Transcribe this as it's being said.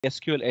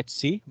SQL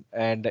HC,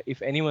 and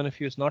if anyone of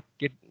you is not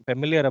yet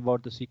familiar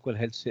about the SQL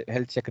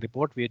health check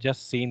report, we have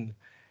just seen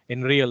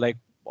in real, like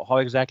how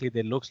exactly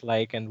they looks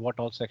like and what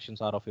all sections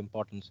are of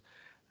importance,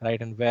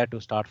 right, and where to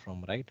start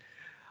from, right?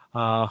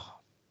 Uh,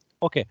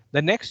 okay,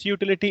 the next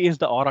utility is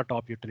the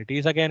Oratop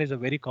utilities. Again, is a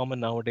very common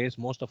nowadays.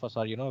 Most of us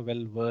are,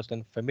 well versed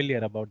and familiar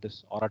about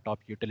this Oratop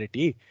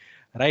utility,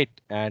 right?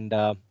 And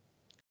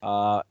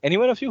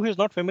anyone of you who is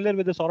not familiar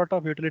with this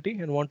Oratop utility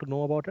and want to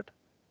know about it?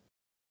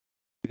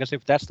 Because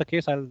if that's the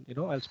case,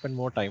 I'll spend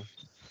more time.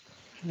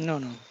 No,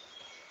 no,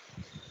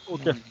 no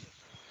Okay. idea.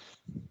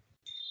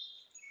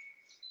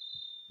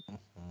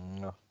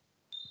 No,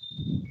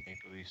 need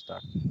to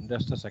restart.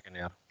 Just a second,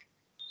 yeah.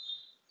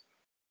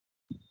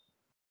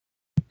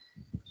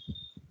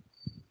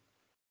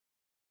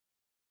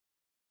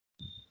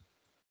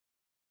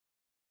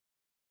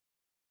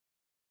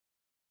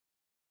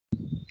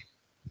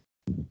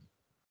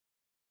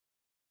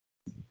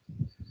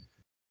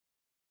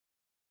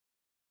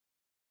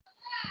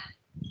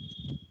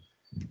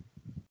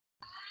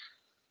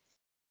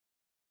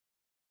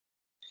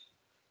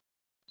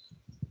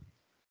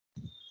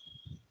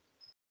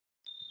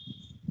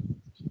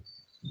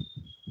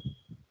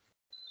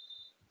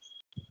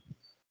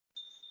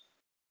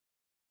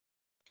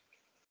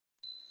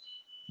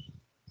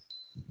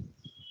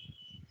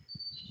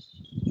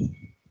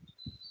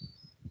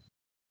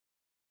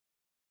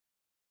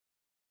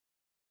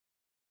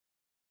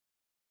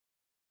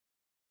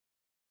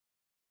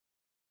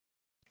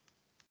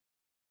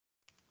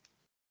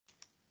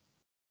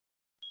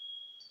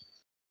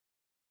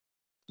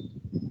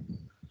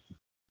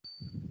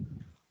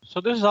 So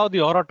this is how the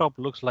Oratop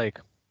looks like.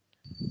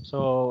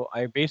 So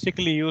I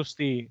basically use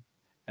the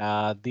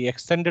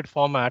extended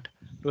format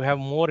to have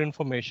more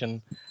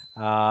information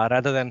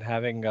rather than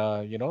having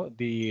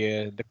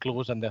the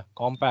close and the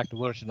compact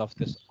version of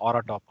this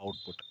Oratop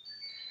output.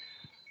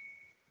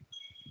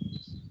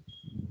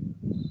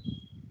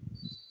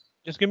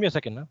 Just give me a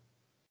second. Huh?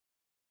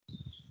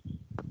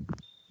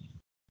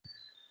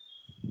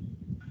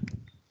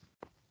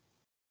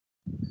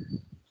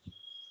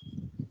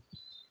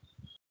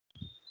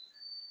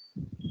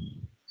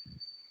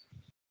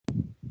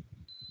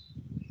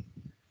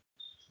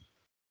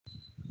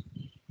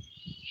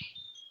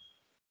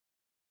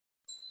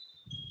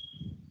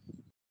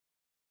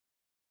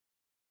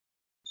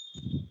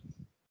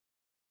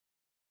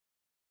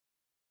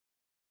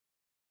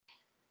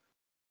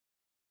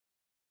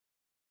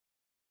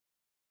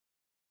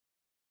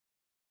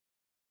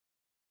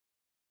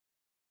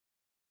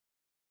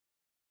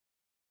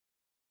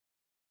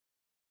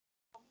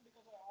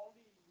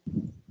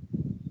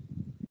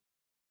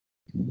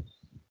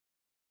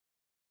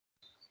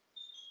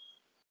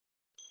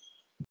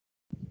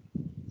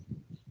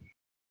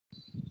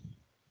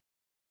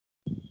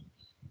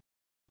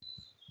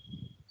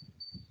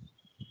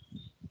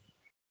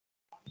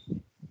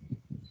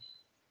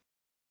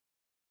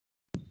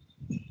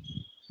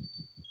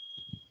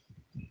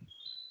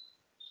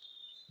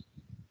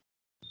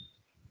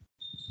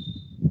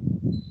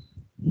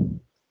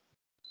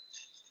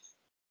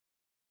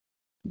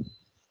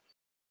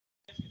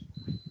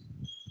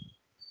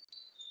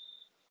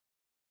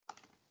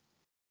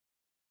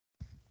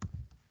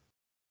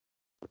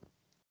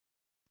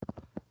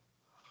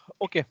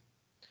 Okay,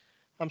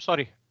 I'm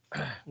sorry,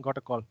 got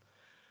a call.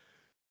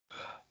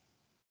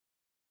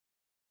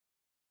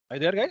 Are you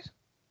there, guys?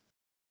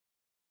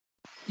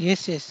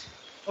 Yes, yes.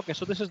 Okay,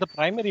 so this is the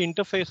primary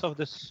interface of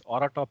this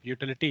Oratop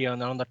utility,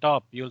 and on the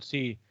top you'll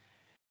see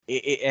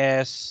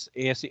AAS,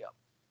 ASE.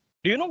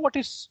 Do you know what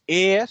is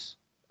AAS,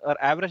 or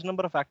average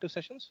number of active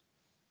sessions?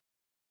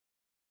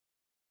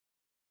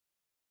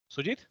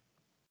 Sujit?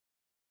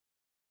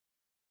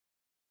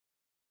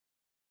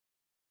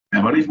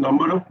 Average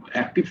number of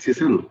active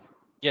session.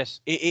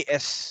 Yes,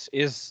 AAS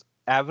is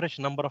average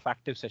number of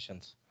active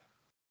sessions.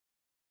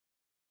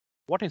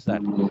 What is that?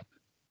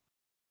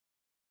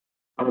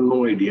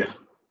 No idea.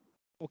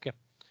 Okay,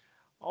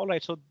 all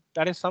right. So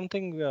that is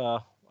something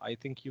I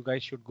think you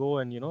guys should go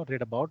and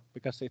read about,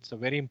 because it's a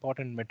very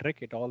important metric.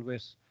 It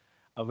always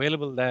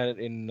available there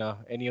in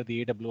any of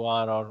the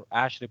AWR or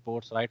Ash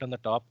reports right on the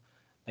top.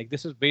 Like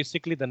this is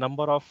basically the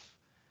number of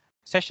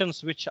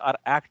sessions which are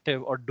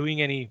active or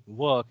doing any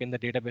work in the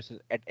databases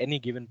at any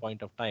given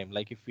point of time.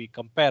 Like if we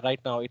compare right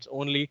now, it's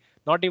only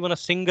not even a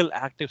single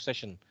active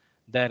session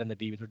there in the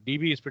DB. So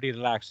DB is pretty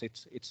relaxed.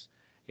 It's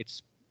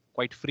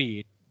quite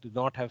free. It does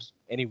not have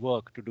any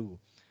work to do.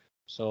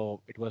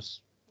 So it was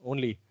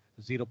only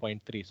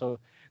 0.3. So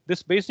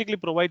this basically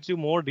provides you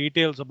more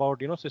details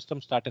about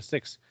system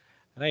statistics,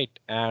 right?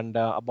 And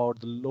about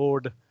the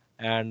load,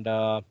 and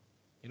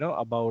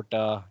about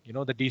the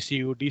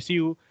DCU.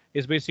 DCU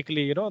is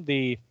basically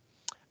the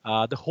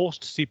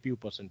host CPU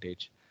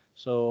percentage.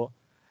 So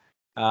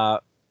uh,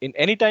 in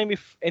any time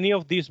if any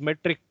of these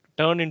metric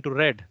turn into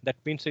red, that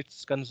means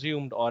it's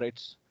consumed or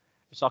it's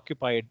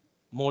occupied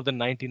more than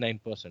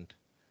 99%,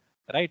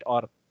 right?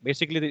 Or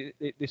basically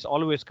this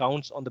always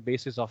counts on the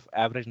basis of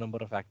average number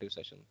of active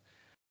sessions.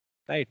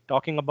 right?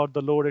 Talking about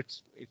the load,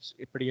 it's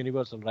pretty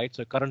universal, right?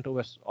 So current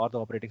OS or the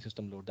operating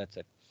system load, that's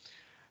it.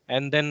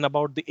 And then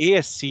about the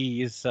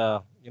ASC is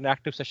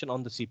active session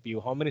on the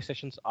CPU. How many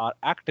sessions are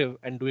active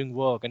and doing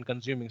work and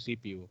consuming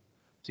CPU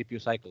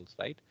cycles,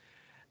 right?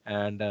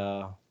 And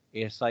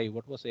ASI,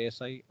 what was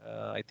ASI?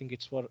 I think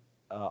it's for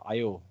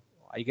IO.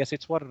 I guess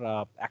it's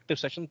for active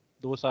session.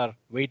 Those are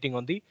waiting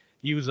on the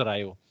user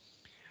IO.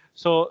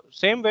 So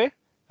same way,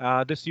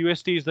 this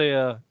UST is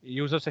the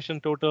user session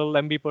total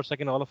MB per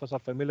second. All of us are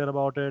familiar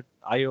about it.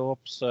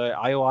 IOPS,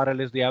 IORL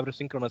is the average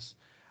synchronous,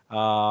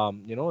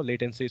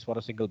 latencies for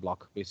a single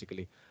block,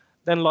 basically.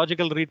 Then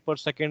logical read per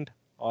second,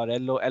 or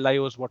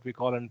LIO is what we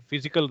call, and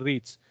physical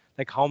reads,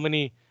 like how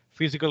many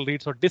physical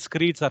reads or disk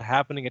reads are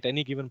happening at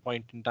any given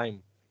point in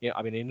time. Yeah,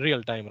 I mean in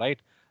real time, right?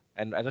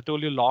 And as I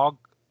told you, log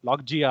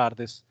gr,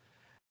 this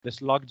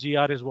log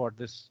gr is what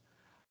this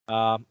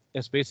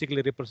is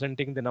basically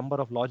representing the number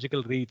of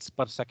logical reads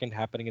per second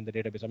happening in the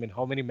database. I mean,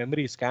 how many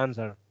memory scans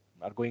are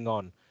going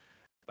on,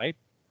 right?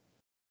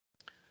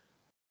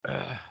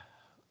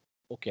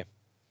 Okay.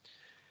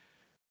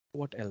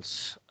 What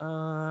else?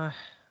 I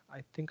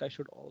think I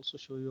should also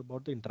show you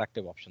about the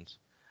interactive options.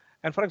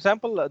 And for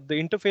example, the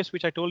interface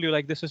which I told you,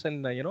 like this is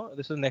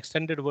this is an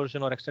extended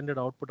version or extended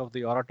output of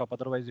the Oratop.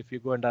 Otherwise, if you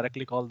go and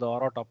directly call the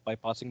Oratop by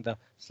passing the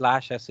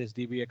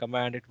 /shdba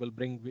command, it will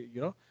bring,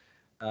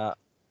 uh,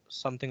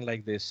 something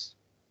like this.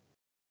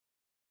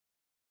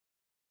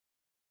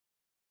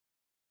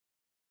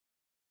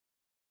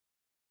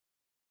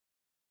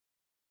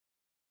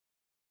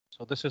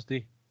 So this is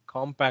the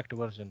compact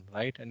version,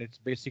 right? And it's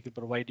basically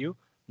provide you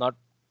not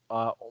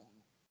uh,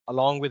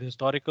 along with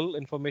historical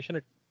information.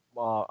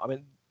 I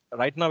mean,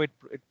 right now it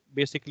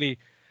basically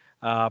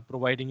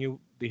providing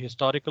you the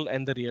historical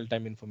and the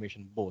real-time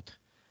information both.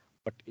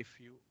 But if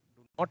you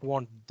do not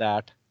want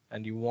that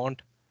and you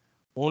want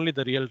only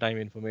the real-time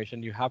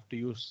information, you have to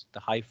use the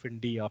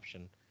 -d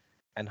option,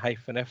 and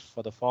 -f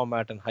for the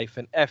format, and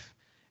 -f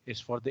is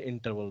for the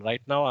interval.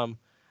 Right now, I'm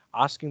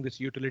asking this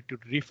utility to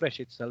refresh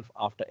itself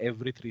after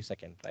every 3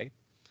 seconds, right?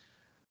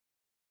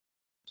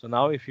 So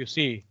now if you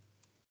see,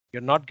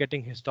 you're not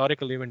getting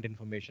historical event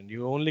information.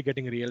 You're only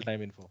getting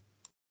real-time info,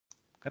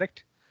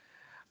 correct?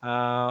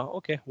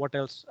 Okay, what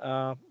else?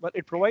 But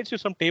it provides you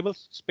some table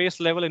space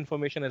level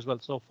information as well.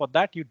 So for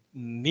that, you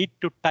need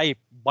to type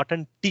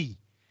button T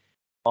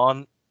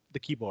on the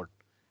keyboard,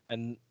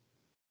 and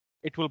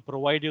it will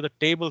provide you the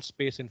table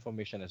space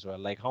information as well,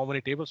 like how many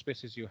table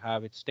spaces you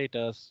have, its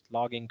status,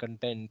 logging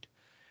content,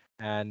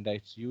 and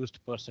its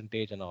used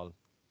percentage and all.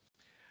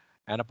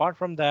 And apart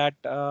from that,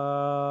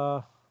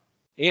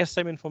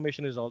 ASM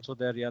information is also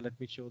there. Yeah, let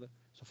me show that.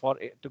 So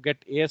to get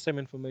ASM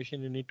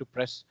information, you need to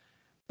press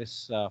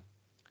this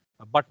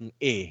button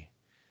A.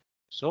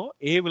 So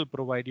A will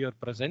provide your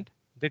present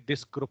the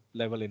disk group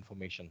level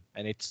information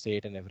and its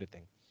state and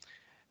everything.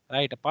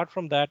 Right. Apart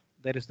from that,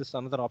 there is this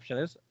another option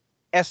is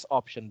S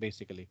option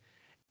basically.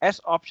 S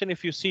option,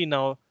 if you see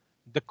now,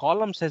 the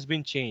columns has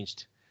been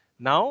changed.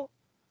 Now,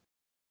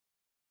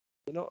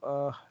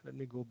 let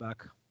me go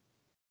back.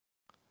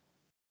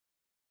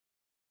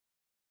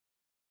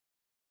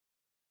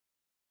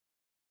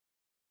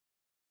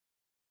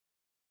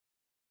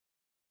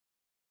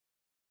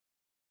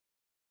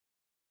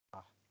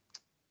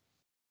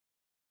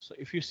 So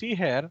if you see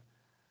here,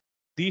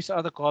 these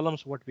are the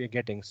columns what we are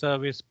getting: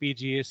 service,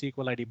 PGA,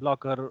 SQL ID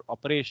blocker,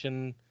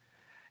 operation,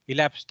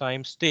 elapsed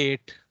time,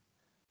 state,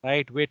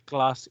 right? Wait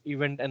class,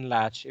 event, and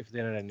latch if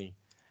there are any,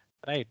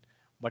 right?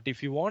 But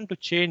if you want to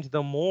change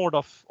the mode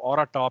of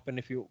Oratop, and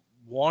if you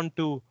want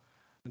to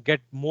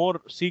get more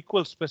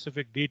SQL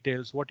specific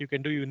details, what you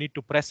can do, you need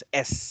to press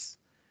S.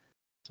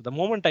 So the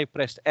moment I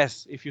pressed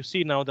S, if you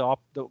see now the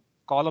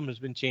column has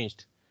been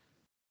changed,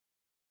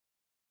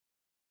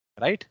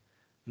 right?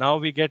 Now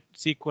we get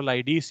SQL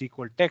ID,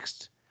 SQL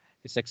text,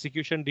 its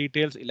execution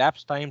details,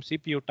 elapsed time,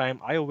 CPU time,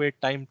 IO wait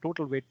time,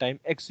 total wait time,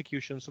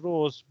 executions,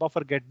 rows,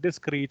 buffer get,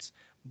 disk reads,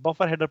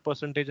 buffer header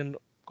percentage, and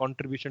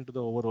contribution to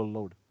the overall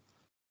load.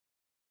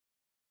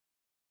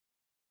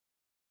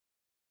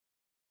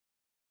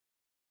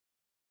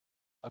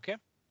 Okay.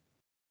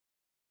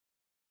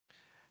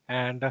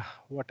 And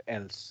what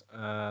else?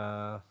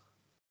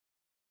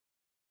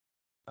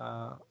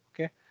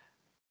 Okay.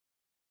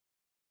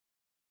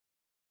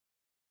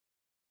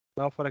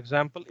 Now, for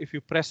example, if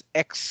you press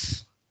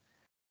X,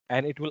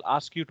 and it will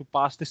ask you to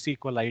pass the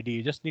SQL ID,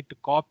 you just need to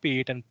copy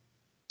it and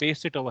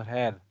paste it over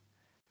here,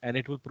 and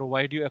it will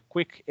provide you a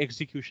quick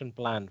execution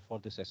plan for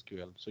this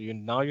SQL. So you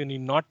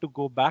need not to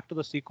go back to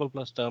the SQL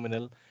Plus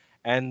terminal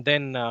and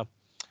then run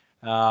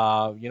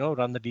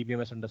the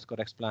dbms underscore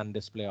xplan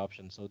display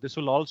option. So this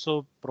will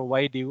also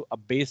provide you a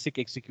basic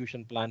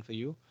execution plan for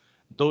you,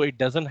 though it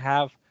doesn't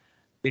have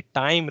the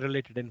time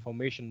related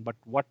information, but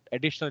what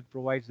additional it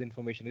provides the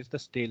information is the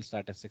stale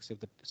statistics, if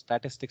the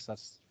statistics are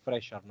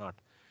fresh or not.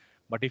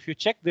 But if you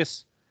check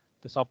this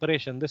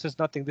operation, this is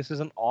nothing. This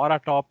is an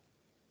Oratop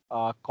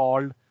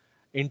called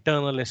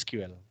internal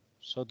SQL.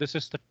 So this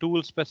is the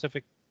tool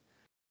specific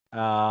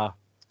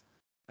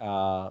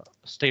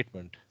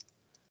statement.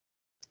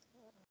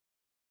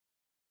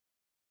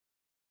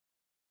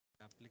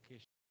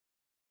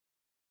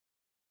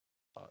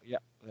 Yeah,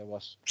 there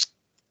was.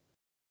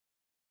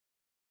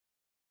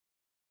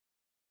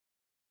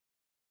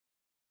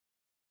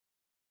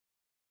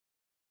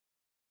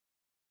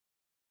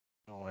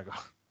 Oh my God.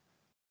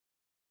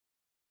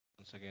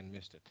 Once again,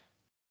 missed it.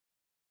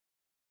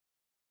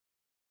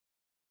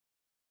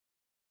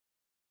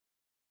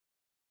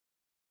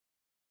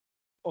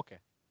 Okay.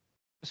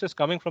 This is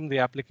coming from the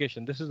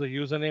application. This is the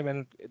username,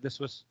 and this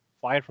was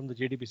fired from the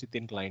JDBC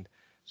thin client.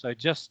 So I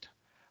just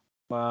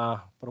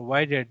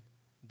provided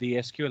the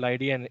SQL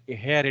ID, and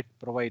here it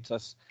provides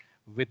us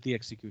with the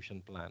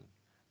execution plan,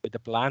 with the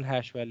plan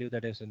hash value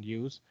that is in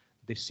use,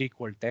 the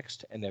SQL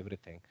text, and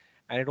everything.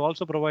 And it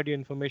also provides you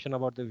information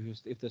about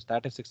if the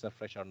statistics are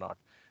fresh or not.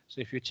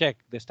 So if you check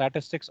the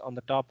statistics on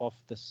the top of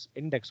this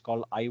index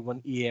called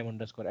I1EAM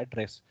underscore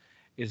address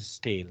is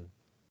stale,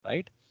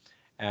 right?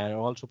 And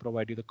also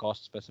provide you the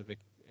cost specific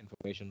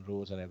information,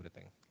 rows, and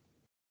everything.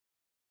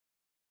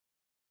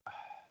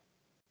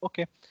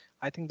 Okay,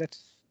 I think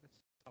that's